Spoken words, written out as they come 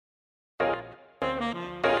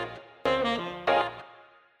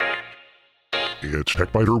It's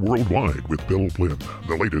TechBiter Worldwide with Bill Blinn.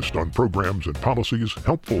 The latest on programs and policies,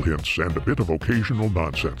 helpful hints, and a bit of occasional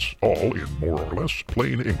nonsense, all in more or less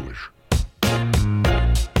plain English.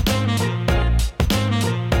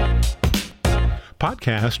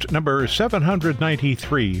 Podcast number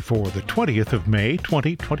 793 for the 20th of May,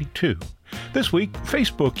 2022. This week,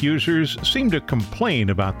 Facebook users seem to complain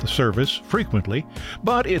about the service frequently,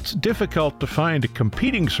 but it's difficult to find a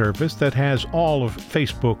competing service that has all of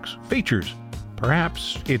Facebook's features.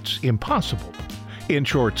 Perhaps it's impossible. In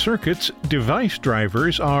short circuits, device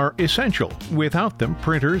drivers are essential. Without them,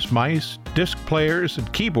 printers, mice, disc players,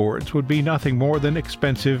 and keyboards would be nothing more than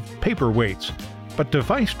expensive paperweights. But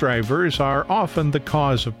device drivers are often the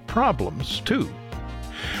cause of problems, too.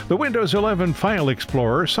 The Windows 11 File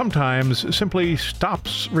Explorer sometimes simply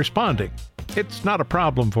stops responding. It's not a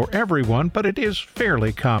problem for everyone, but it is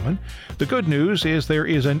fairly common. The good news is there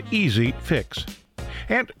is an easy fix.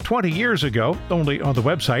 And 20 years ago, only on the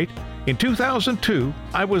website, in 2002,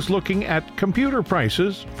 I was looking at computer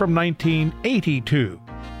prices from 1982.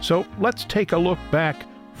 So let's take a look back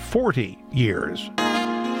 40 years.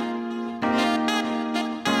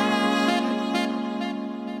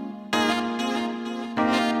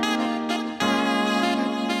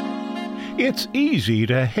 It's easy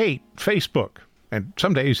to hate Facebook, and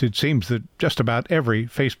some days it seems that just about every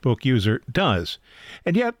Facebook user does,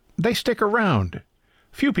 and yet they stick around.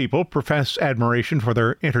 Few people profess admiration for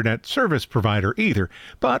their internet service provider either,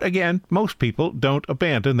 but again, most people don't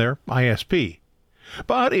abandon their ISP.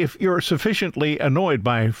 But if you're sufficiently annoyed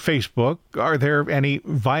by Facebook, are there any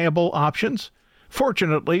viable options?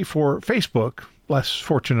 Fortunately for Facebook, less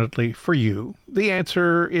fortunately for you, the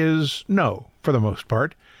answer is no, for the most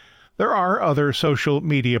part. There are other social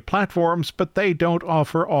media platforms, but they don't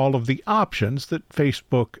offer all of the options that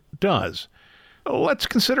Facebook does. Let's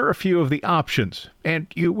consider a few of the options, and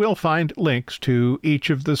you will find links to each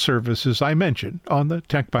of the services I mentioned on the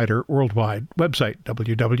TechBiter Worldwide website,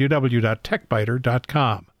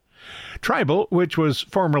 www.techbiter.com. Tribel, which was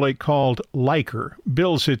formerly called Liker,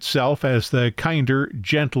 bills itself as the kinder,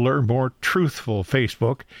 gentler, more truthful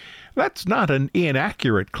Facebook. That's not an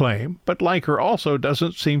inaccurate claim, but Liker also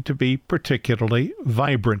doesn't seem to be particularly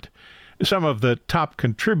vibrant. Some of the top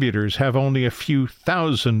contributors have only a few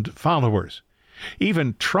thousand followers.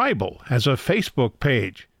 Even Tribel has a Facebook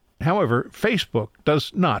page. However, Facebook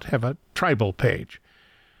does not have a Tribel page.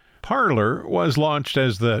 Parler was launched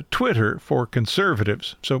as the Twitter for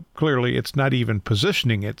conservatives, so clearly it's not even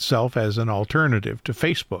positioning itself as an alternative to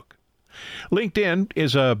Facebook. LinkedIn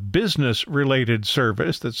is a business-related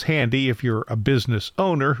service that's handy if you're a business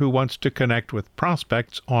owner who wants to connect with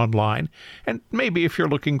prospects online, and maybe if you're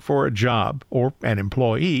looking for a job or an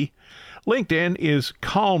employee. LinkedIn is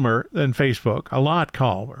calmer than Facebook, a lot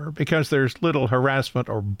calmer, because there's little harassment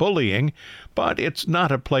or bullying, but it's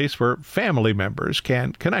not a place where family members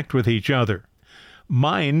can connect with each other.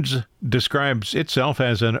 Minds describes itself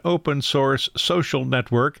as an open-source social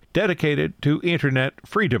network dedicated to internet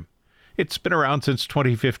freedom. It's been around since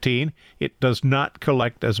 2015. It does not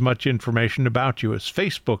collect as much information about you as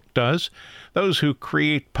Facebook does. Those who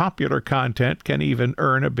create popular content can even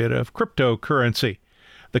earn a bit of cryptocurrency.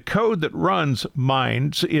 The code that runs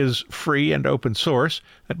Minds is free and open source.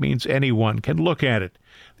 That means anyone can look at it.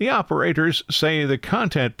 The operators say the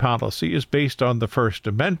content policy is based on the First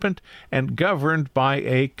Amendment and governed by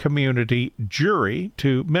a community jury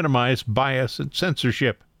to minimize bias and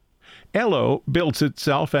censorship. Ello builds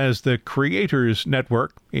itself as the Creators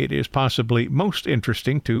Network. It is possibly most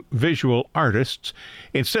interesting to visual artists.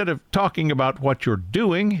 Instead of talking about what you're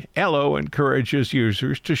doing, Ello encourages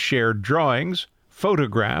users to share drawings,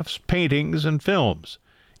 photographs, paintings, and films.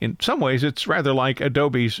 In some ways, it's rather like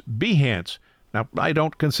Adobe's Behance. Now, I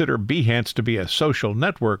don't consider Behance to be a social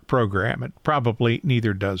network program, and probably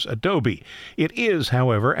neither does Adobe. It is,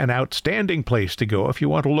 however, an outstanding place to go if you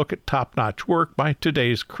want to look at top-notch work by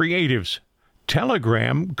today's creatives.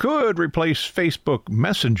 Telegram could replace Facebook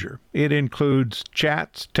Messenger. It includes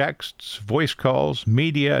chats, texts, voice calls,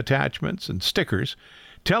 media attachments, and stickers.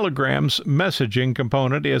 Telegram's messaging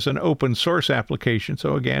component is an open-source application,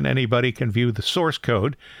 so again, anybody can view the source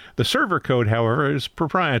code. The server code, however, is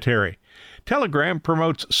proprietary. Telegram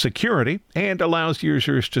promotes security and allows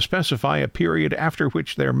users to specify a period after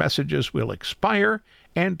which their messages will expire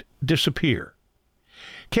and disappear.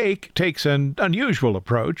 Cake takes an unusual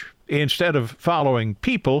approach. Instead of following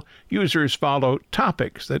people, users follow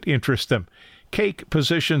topics that interest them. Cake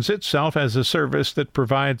positions itself as a service that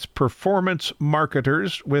provides performance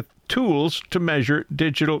marketers with tools to measure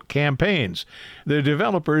digital campaigns. The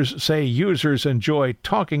developers say users enjoy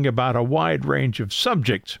talking about a wide range of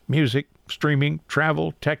subjects: music, streaming,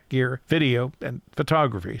 travel, tech gear, video, and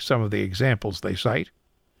photography, some of the examples they cite.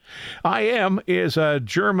 IM is a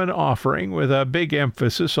German offering with a big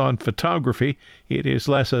emphasis on photography. It is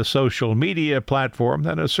less a social media platform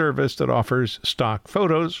than a service that offers stock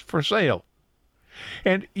photos for sale.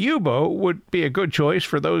 And Yubo would be a good choice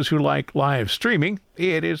for those who like live streaming.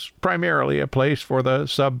 It is primarily a place for the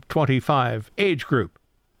sub-25 age group.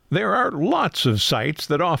 There are lots of sites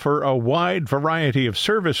that offer a wide variety of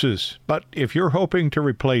services, but if you're hoping to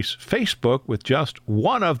replace Facebook with just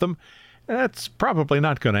one of them, that's probably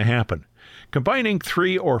not going to happen. Combining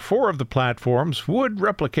 3 or 4 of the platforms would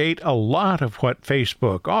replicate a lot of what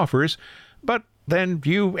Facebook offers, but then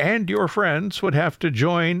you and your friends would have to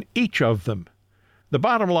join each of them. The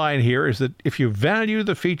bottom line here is that if you value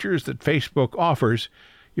the features that Facebook offers,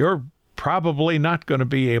 you're probably not going to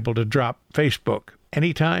be able to drop Facebook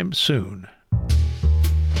anytime soon.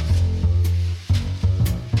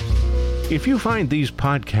 If you find these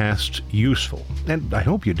podcasts useful, and I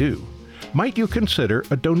hope you do, might you consider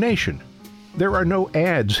a donation? There are no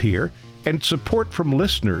ads here, and support from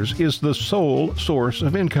listeners is the sole source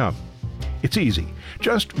of income. It's easy.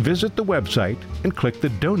 Just visit the website and click the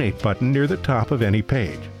donate button near the top of any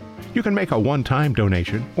page. You can make a one-time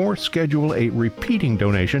donation or schedule a repeating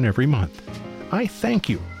donation every month. I thank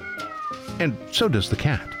you. And so does the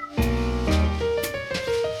cat.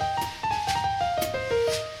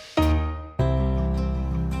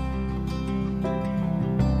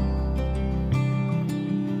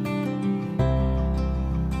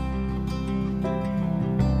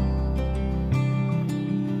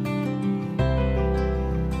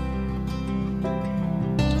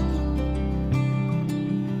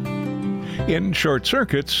 In short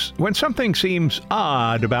circuits, when something seems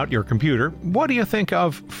odd about your computer, what do you think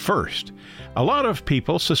of first? A lot of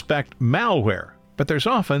people suspect malware, but there's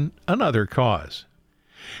often another cause.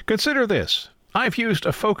 Consider this. I've used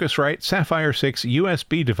a Focusrite Sapphire 6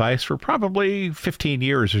 USB device for probably 15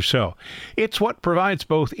 years or so. It's what provides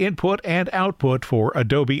both input and output for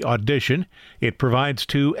Adobe Audition. It provides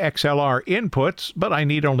 2 XLR inputs, but I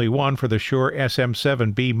need only one for the Shure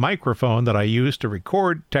SM7B microphone that I use to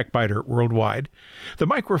record TechBiter Worldwide. The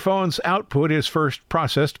microphone's output is first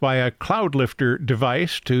processed by a Cloudlifter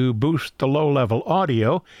device to boost the low-level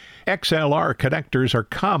audio. XLR connectors are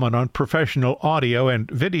common on professional audio and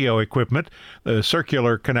video equipment. The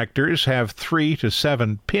circular connectors have 3 to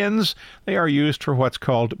 7 pins. They are used for what's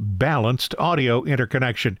called balanced audio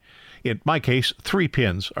interconnection. In my case, 3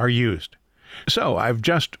 pins are used. So I've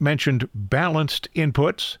just mentioned balanced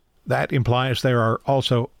inputs. That implies there are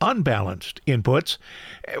also unbalanced inputs.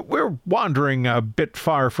 We're wandering a bit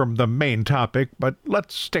far from the main topic, but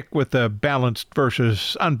let's stick with the balanced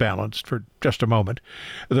versus unbalanced for just a moment.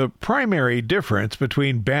 The primary difference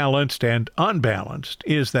between balanced and unbalanced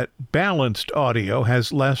is that balanced audio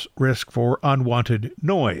has less risk for unwanted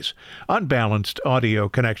noise. Unbalanced audio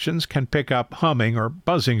connections can pick up humming or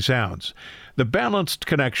buzzing sounds. The balanced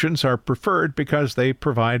connections are preferred because they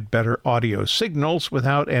provide better audio signals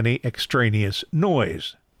without any extraneous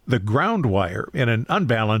noise. The ground wire in an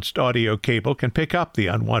unbalanced audio cable can pick up the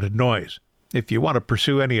unwanted noise. If you want to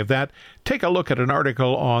pursue any of that, take a look at an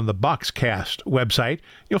article on the Boxcast website.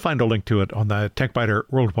 You'll find a link to it on the TechBiter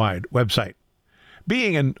Worldwide website.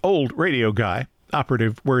 Being an old radio guy,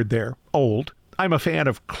 operative word there, old, I'm a fan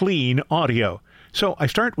of clean audio. So I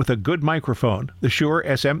start with a good microphone, the Shure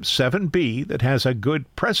SM7B, that has a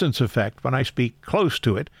good presence effect when I speak close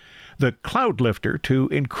to it, the Cloudlifter to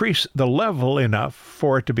increase the level enough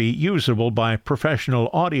for it to be usable by professional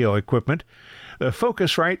audio equipment, the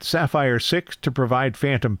Focusrite Sapphire 6 to provide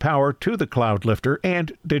phantom power to the Cloudlifter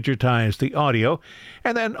and digitize the audio,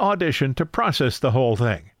 and then Audition to process the whole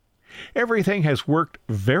thing. Everything has worked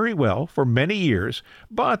very well for many years,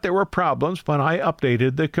 but there were problems when I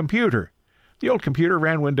updated the computer. The old computer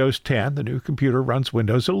ran Windows 10, the new computer runs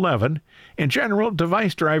Windows 11. In general,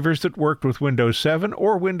 device drivers that worked with Windows 7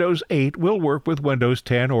 or Windows 8 will work with Windows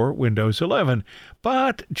 10 or Windows 11,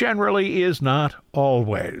 but generally is not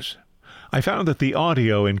always. I found that the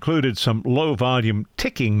audio included some low-volume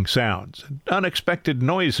ticking sounds. Unexpected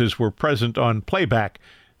noises were present on playback.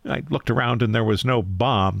 I looked around and there was no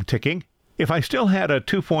bomb ticking. If I still had a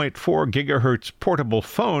 2.4 gigahertz portable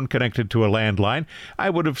phone connected to a landline, I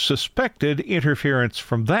would have suspected interference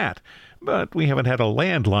from that, but we haven't had a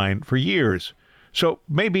landline for years. So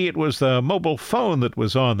maybe it was the mobile phone that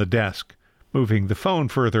was on the desk. Moving the phone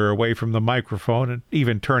further away from the microphone and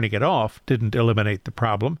even turning it off didn't eliminate the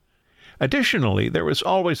problem. Additionally, there was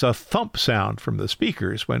always a thump sound from the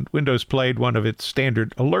speakers when Windows played one of its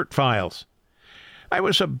standard alert files. I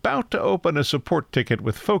was about to open a support ticket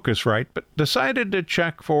with Focusrite, but decided to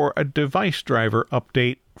check for a device driver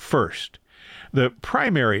update first. The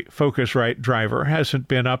primary Focusrite driver hasn't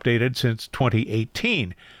been updated since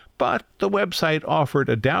 2018, but the website offered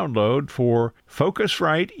a download for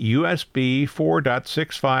Focusrite USB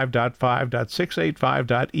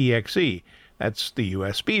 4.65.5.685.exe. That's the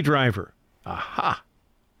USB driver. Aha!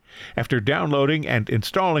 After downloading and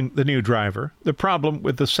installing the new driver, the problem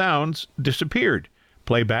with the sounds disappeared.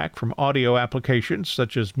 Playback from audio applications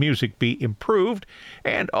such as MusicBeat improved,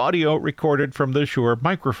 and audio recorded from the Shure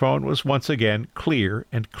microphone was once again clear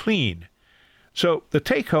and clean. So the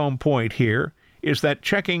take-home point here is that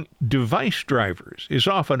checking device drivers is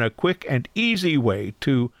often a quick and easy way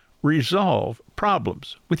to resolve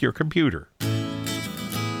problems with your computer.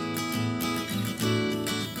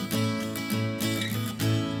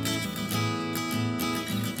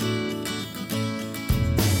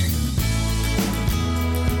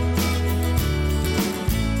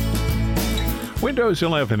 Windows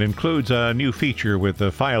 11 includes a new feature with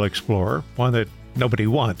the File Explorer, one that nobody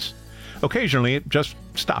wants. Occasionally, it just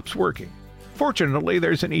stops working. Fortunately,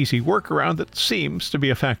 there's an easy workaround that seems to be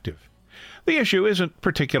effective. The issue isn't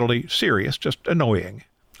particularly serious, just annoying.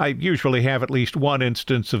 I usually have at least one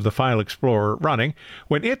instance of the File Explorer running.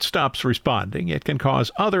 When it stops responding, it can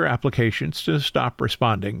cause other applications to stop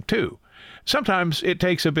responding too. Sometimes it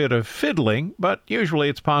takes a bit of fiddling, but usually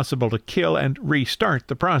it's possible to kill and restart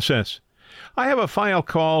the process. I have a file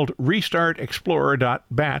called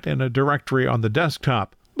restartexplorer.bat in a directory on the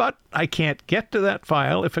desktop, but I can't get to that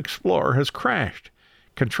file if Explorer has crashed.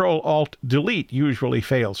 Control-Alt-Delete usually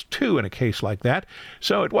fails too in a case like that,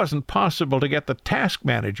 so it wasn't possible to get the Task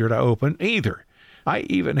Manager to open either. I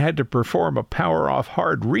even had to perform a power-off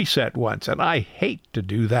hard reset once, and I hate to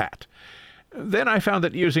do that. Then I found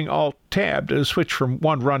that using Alt-Tab to switch from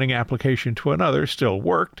one running application to another still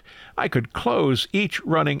worked. I could close each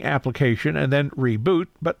running application and then reboot,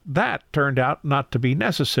 but that turned out not to be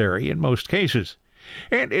necessary in most cases.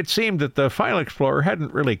 And it seemed that the File Explorer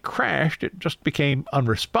hadn't really crashed, it just became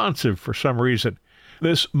unresponsive for some reason.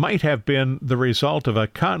 This might have been the result of a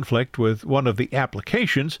conflict with one of the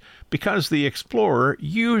applications, because the Explorer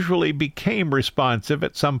usually became responsive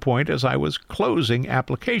at some point as I was closing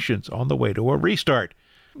applications on the way to a restart.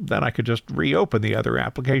 Then I could just reopen the other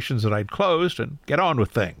applications that I'd closed and get on with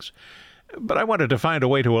things. But I wanted to find a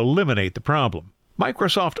way to eliminate the problem.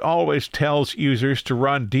 Microsoft always tells users to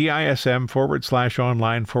run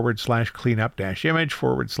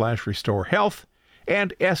dism/online/cleanup-image/restore health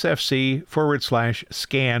and sfc/scan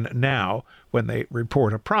now when they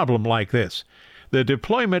report a problem like this. The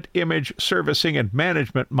Deployment Image Servicing and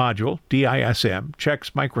Management Module, DISM,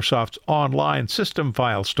 checks Microsoft's online system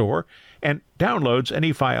file store and downloads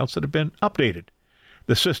any files that have been updated.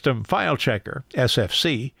 The System File Checker,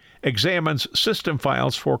 SFC, examines system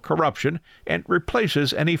files for corruption and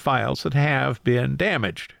replaces any files that have been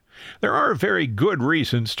damaged. There are very good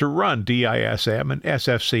reasons to run DISM and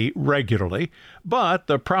SFC regularly, but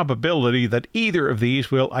the probability that either of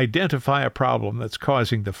these will identify a problem that's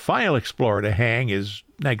causing the File Explorer to hang is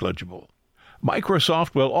negligible.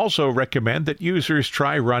 Microsoft will also recommend that users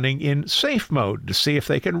try running in safe mode to see if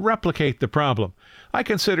they can replicate the problem. I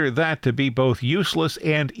consider that to be both useless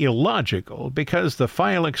and illogical because the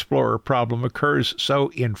File Explorer problem occurs so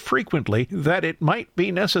infrequently that it might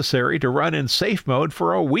be necessary to run in safe mode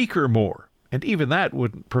for a week or more, and even that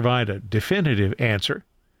wouldn't provide a definitive answer.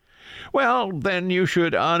 Well, then you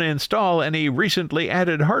should uninstall any recently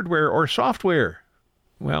added hardware or software.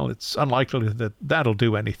 Well, it's unlikely that that'll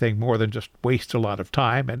do anything more than just waste a lot of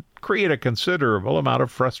time and create a considerable amount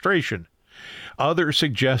of frustration. Other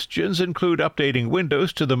suggestions include updating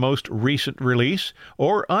Windows to the most recent release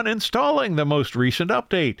or uninstalling the most recent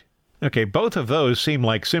update. Okay, both of those seem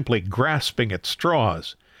like simply grasping at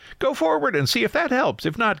straws. Go forward and see if that helps.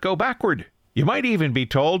 If not, go backward. You might even be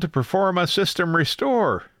told to perform a system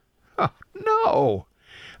restore. Oh, no!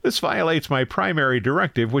 This violates my primary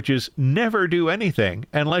directive, which is never do anything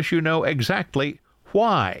unless you know exactly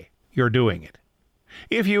why you're doing it.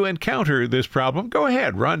 If you encounter this problem, go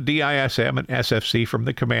ahead, run DISM and SFC from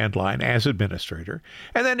the command line as administrator,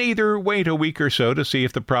 and then either wait a week or so to see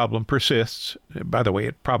if the problem persists, by the way,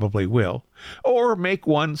 it probably will, or make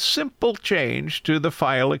one simple change to the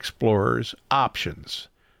File Explorer's options.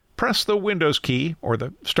 Press the Windows key, or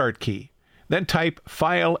the Start key, then type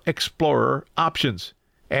File Explorer Options,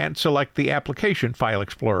 and select the Application File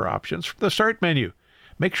Explorer options from the Start menu.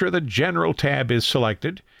 Make sure the General tab is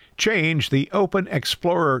selected, Change the Open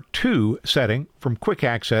Explorer 2 setting from Quick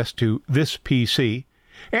Access to This PC,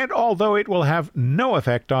 and although it will have no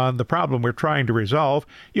effect on the problem we're trying to resolve,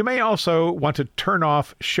 you may also want to turn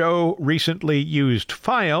off Show Recently Used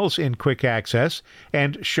Files in Quick Access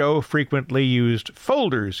and Show Frequently Used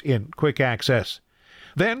Folders in Quick Access.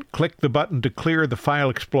 Then click the button to clear the File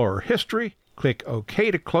Explorer history. Click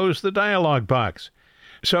OK to close the dialog box.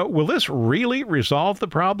 So will this really resolve the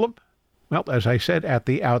problem? Well, as I said at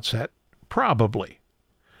the outset, probably.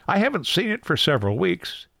 I haven't seen it for several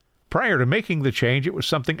weeks. Prior to making the change, it was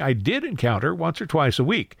something I did encounter once or twice a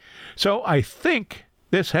week. So I think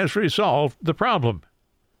this has resolved the problem.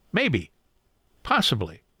 Maybe.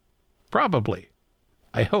 Possibly. Probably.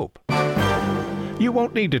 I hope. You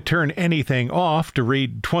won't need to turn anything off to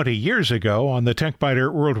read 20 years ago on the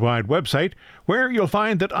TechBiter Worldwide website, where you'll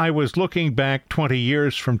find that I was looking back 20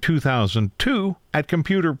 years from 2002 at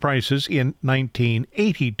computer prices in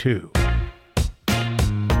 1982.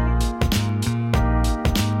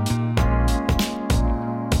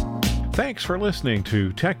 Thanks for listening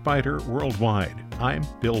to TechBiter Worldwide. I'm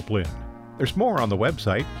Bill Blinn. There's more on the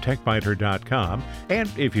website, techbiter.com,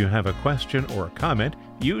 and if you have a question or a comment,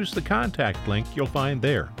 use the contact link you'll find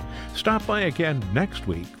there. Stop by again next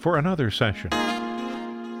week for another session.